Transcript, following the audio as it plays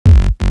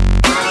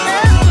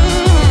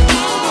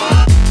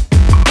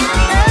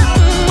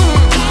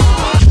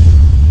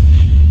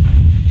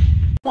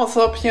What's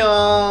up,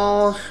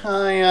 y'all?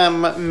 I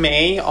am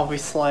me,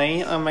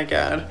 obviously. Oh my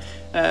god.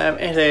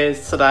 It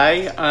is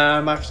today.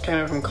 I just came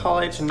in from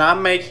college and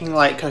I'm making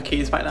like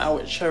cookies right now,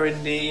 which are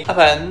in the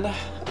oven.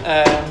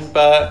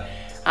 But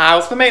I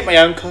was gonna make my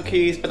own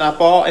cookies, but I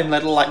bought in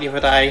Lidl like the other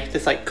day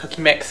this like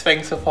cookie mix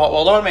thing, so I thought,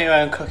 well, I don't want to make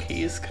my own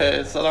cookies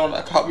because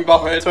I can't be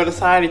bothered. So I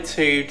decided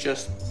to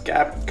just get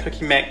a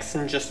cookie mix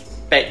and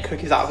just bake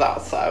cookies out of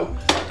that. So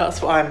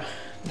that's what I'm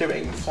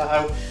doing.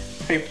 So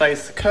 3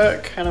 days to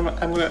cook, and I'm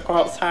gonna go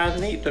outside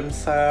and eat them,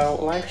 so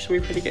life should be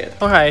pretty good.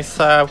 Okay,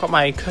 so I've got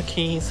my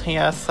cookies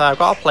here. So I've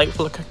got a plate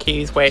full of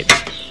cookies, which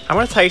I'm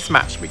gonna taste them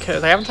actually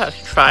because I haven't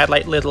actually tried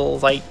like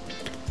Lidl's like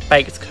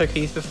baked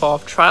cookies before.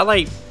 I've tried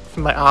like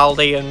from like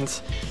Aldi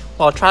and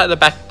well, I tried the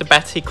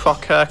Betty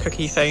Crocker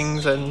cookie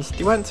things, and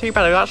they weren't too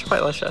bad. They were actually quite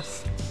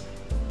delicious.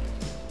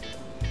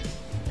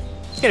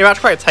 Yeah, they're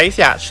actually quite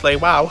tasty actually.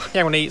 Wow.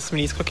 Yeah, I'm gonna eat some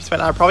of these cookies right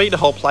now. I'll probably eat the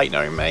whole plate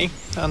knowing me,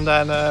 and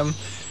then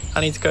I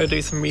need to go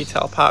do some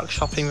retail park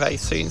shopping very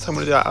soon, so I'm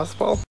going to do that as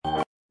well.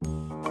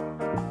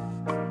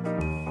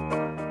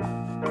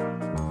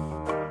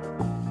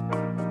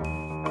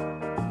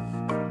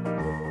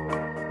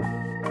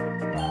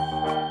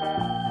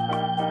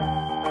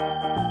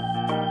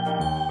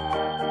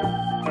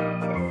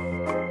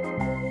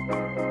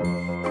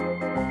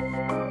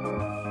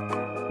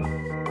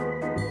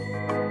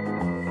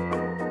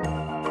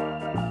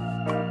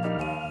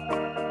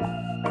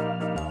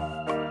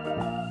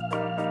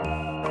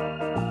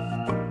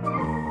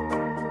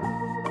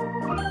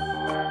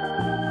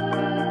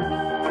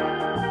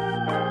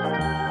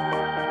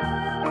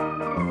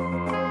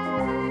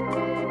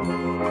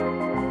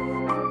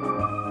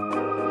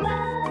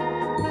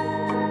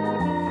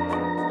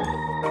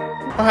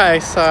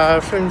 Okay, so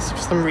I've done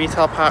some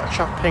retail park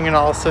shopping and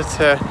also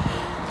to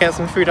get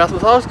some food out. So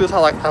I was going to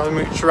like have a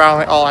mooch around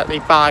like all like the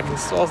bargain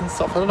stores and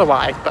stuff. I don't know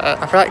why, but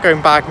I feel like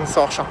going bargain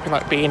store shopping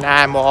like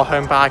B&M or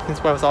Home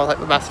Bargains was always like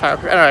the best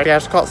therapy. Anyway, yeah, I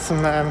just got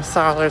some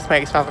sourdough to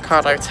make some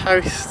avocado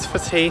toast for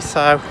tea,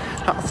 so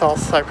that's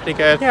also pretty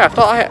good. Yeah, I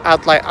thought I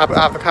had like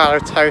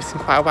avocado toast in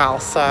quite a while,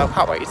 so I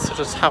can't wait to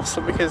just have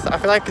some because I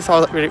feel like it's all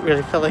like,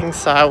 really filling,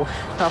 so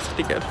that's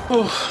pretty good.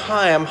 Ooh,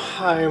 I am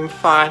home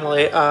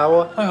finally.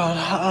 Oh my god,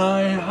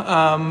 I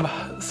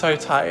am so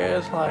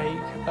tired. Like,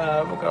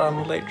 oh my god,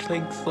 I'm literally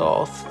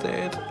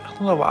exhausted. I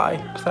don't know why,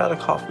 because I had a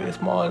coffee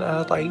this morning. I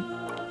had like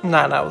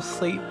 9 hours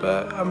sleep,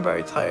 but I'm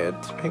very tired.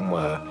 I think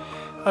I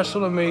just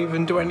want to move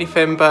and do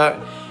anything, but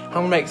I'm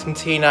gonna make some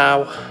tea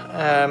now.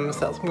 So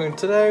that's what I'm going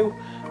to do.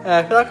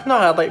 I feel like I've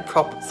not had like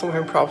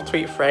something proper to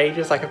eat for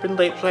ages. Like I've been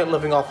literally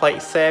living off like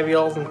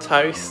cereals and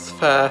toast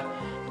for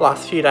the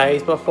last few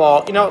days, but I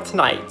thought, you know what,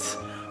 tonight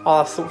I'll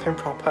have something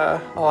proper.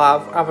 I'll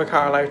have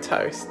avocado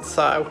toast.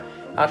 So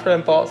I've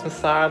been bought some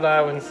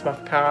sourdough and some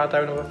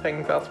avocado and other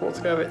things that's what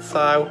to go with it.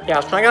 So yeah, I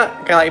was trying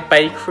to get like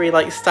bakery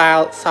like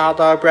style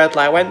sourdough bread.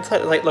 Like I went to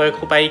like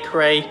local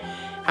bakery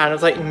and there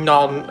was like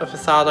none of the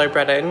sourdough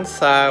bread in,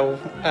 so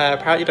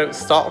apparently you don't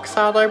stock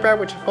sourdough bread,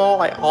 which I thought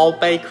like all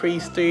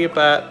bakeries do,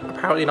 but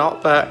apparently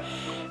not. But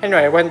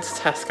anyway, I went to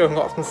Tesco and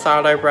got some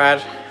sourdough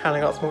bread and I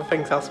got some other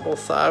things as well.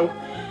 So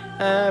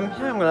yeah,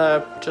 I'm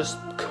gonna just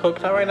cook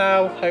that right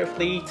now,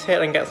 hopefully eat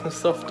it and get some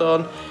stuff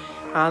done,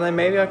 and then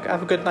maybe I'll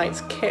have a good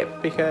night's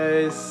kip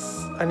because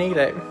I need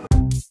it.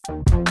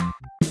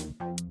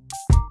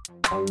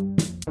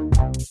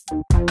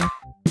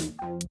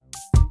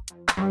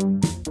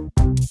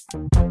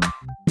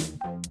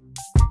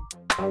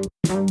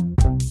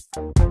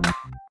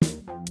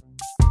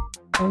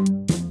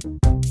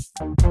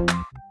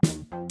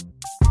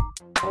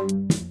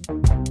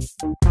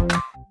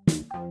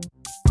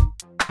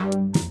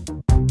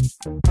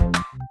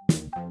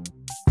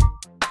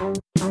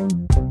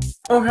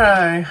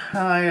 Okay,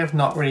 I have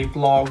not really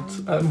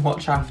vlogged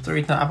much after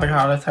eating that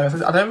avocado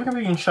toast. I don't think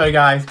I can show you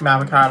guys my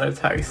avocado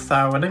toast, so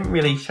I didn't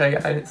really show you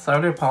it, so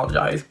I do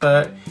apologise,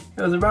 but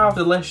it was a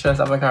rather delicious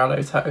avocado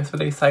toast, at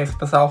least say so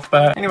myself.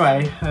 But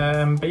anyway,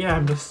 but yeah,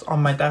 I'm just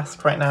on my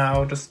desk right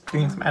now, just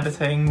doing some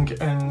editing,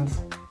 and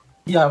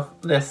you have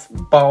this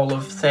bowl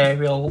of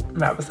cereal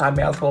right beside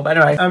me as well. But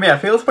anyway, yeah, it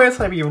feels weird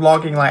to like, be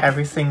vlogging like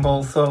every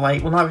single, so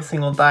like, well not every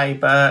single day,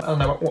 but I don't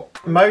know,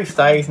 most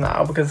days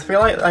now, because I feel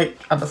like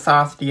at the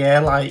start of the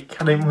year,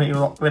 like I didn't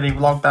really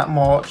vlog that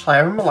much. Like I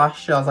remember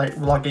last year I was like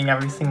vlogging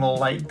every single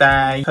like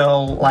day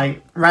till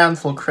like around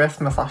till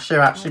Christmas last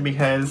year actually,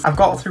 because I've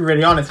got to be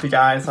really honest with you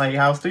guys, like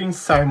I was doing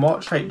so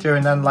much like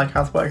during then, like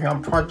I was working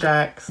on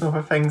projects and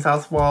other things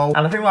as well,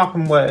 and I think what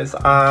happened was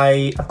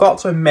I've got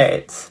to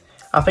admit,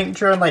 I think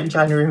during like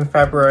January and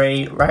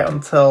February, right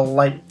until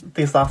like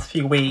these last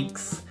few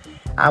weeks,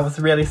 I was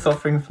really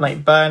suffering from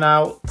like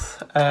burnout.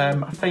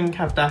 I think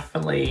I've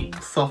definitely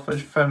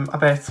suffered from a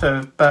bit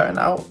of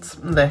burnout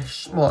at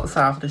the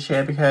start of this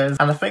year,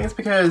 and I think it's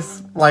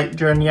because like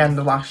during the end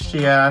of last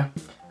year,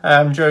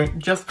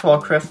 just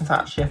before Christmas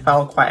actually I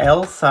fell quite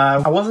ill, so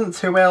I wasn't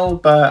too ill,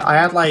 but I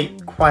had like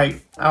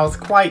I was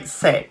quite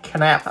sick,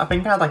 and I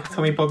think I had like a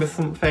tummy bug or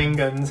something,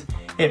 and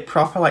it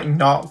proper like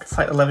knocked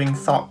like the living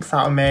socks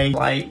out of me.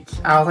 Like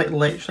I was like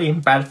literally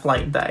in bed for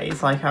like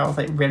days, like I was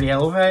like really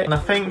ill with it, and I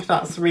think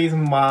that's the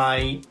reason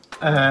why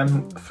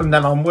from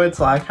then onwards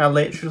like I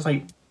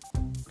literally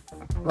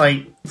just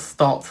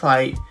stopped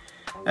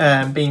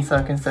being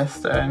so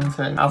consistent,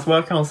 and I was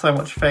working on so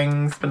much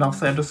things, but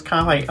obviously I just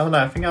kind of like, I don't know,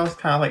 I think I was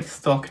kind of like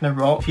stuck in a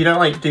rut. If you don't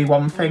like do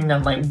one thing,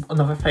 then like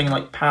another thing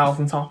like piles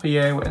on top of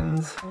you,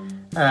 and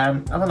I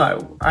don't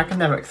know, I can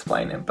never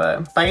explain it,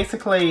 but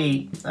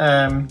basically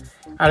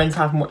I didn't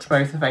have much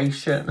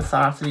motivation at the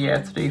start of the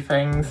year to do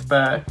things,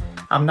 but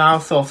I'm now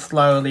sort of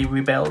slowly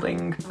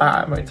rebuilding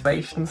that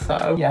motivation,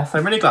 so yeah, so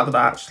I'm really glad of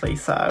that actually.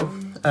 So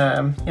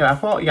yeah, I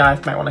thought you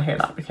guys might want to hear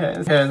that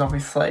because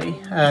obviously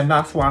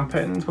that's what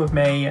happened with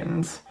me,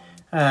 and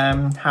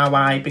how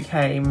I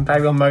became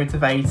very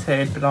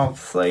unmotivated, but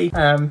obviously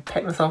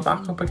picked myself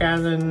back up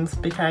again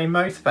and became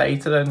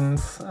motivated, and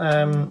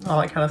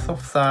all that kind of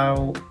stuff.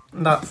 So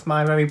that's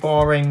my very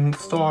boring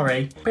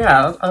story. But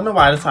yeah, I don't know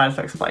why I decided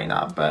to explain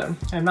that, but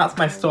that's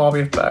my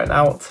story of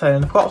burnout.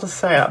 And I forgot to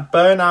say that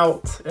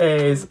burnout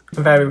is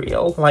very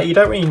real. Like, you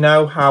don't really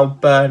know how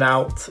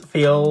burnout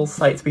feels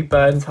like to be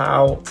burnt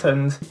out,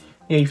 and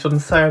you know, you've done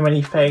so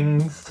many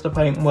things to the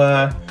point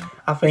where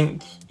I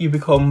think you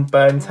become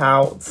burnt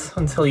out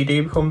until you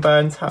do become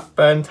burnt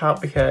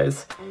out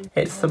because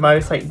it's the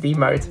most like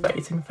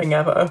demotivating thing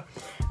ever.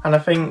 And I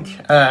think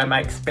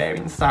I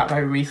experienced that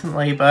very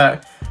recently,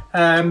 but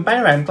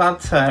anyway, I'm glad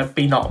to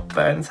be not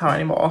burnt out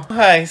anymore.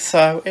 Okay,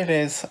 so it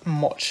is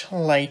much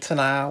later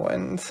now,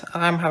 and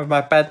I'm having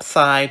my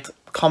bedside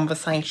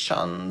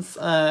conversations.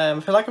 I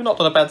feel like I've not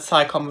done a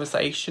bedside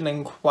conversation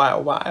in quite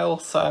a while,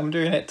 so I'm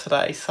doing it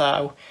today.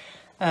 So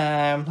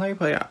let me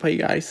put you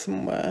guys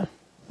somewhere.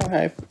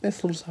 Okay,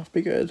 this will just have to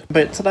be good.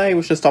 But today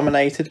was just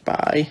dominated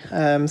by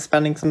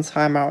spending some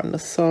time out in the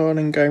sun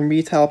and going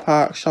retail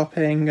park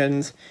shopping,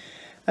 and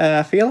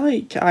I feel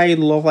like I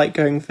love like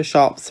going for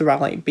shops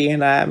around like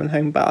B&M and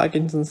Home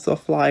Bargains and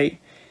stuff. Like,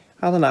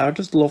 I don't know, I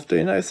just love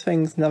doing those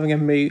things and having a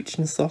mooch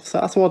and stuff.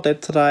 So that's what I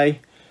did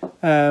today.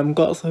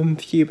 Got some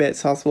few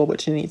bits as well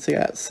which you need to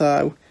get,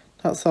 so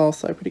that's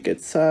also pretty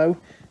good. So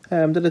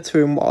did a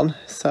 2-in-1,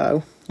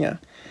 so yeah.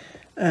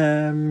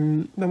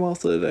 Then what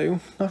else did I do?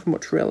 Nothing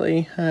much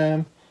really.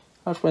 I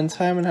just went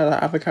home and had an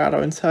avocado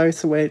and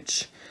toast,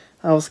 which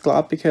I was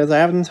glad because I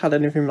haven't had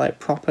anything like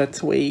proper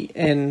to eat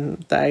in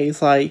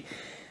days. Like,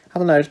 I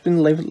don't know, I've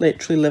been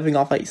literally living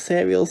off like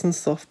cereals and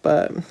stuff,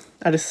 but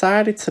I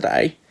decided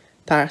today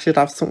that I should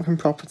have something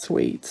proper to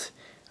eat,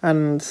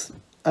 and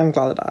I'm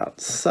glad of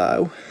that.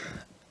 So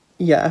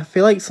yeah, I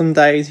feel like some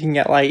days you can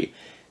get like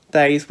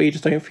days where you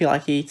just don't feel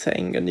like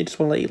eating and you just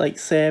want to eat like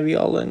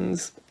cereal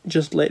and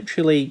just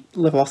literally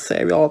live off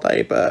cereal all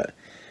day, but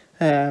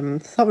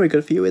it's not very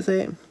good for you, is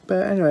it?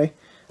 But anyway,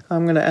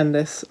 I'm going to end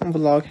this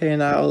vlog here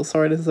now.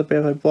 Sorry, this is a bit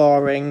of a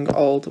boring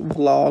old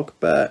vlog,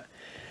 but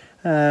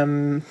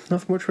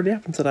nothing much really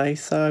happened today,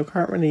 so I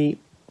can't really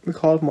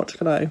record much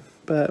today.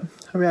 But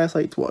hope you guys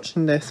liked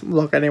watching this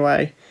vlog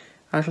anyway.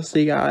 I shall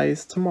see you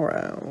guys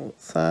tomorrow,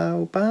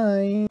 so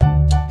bye!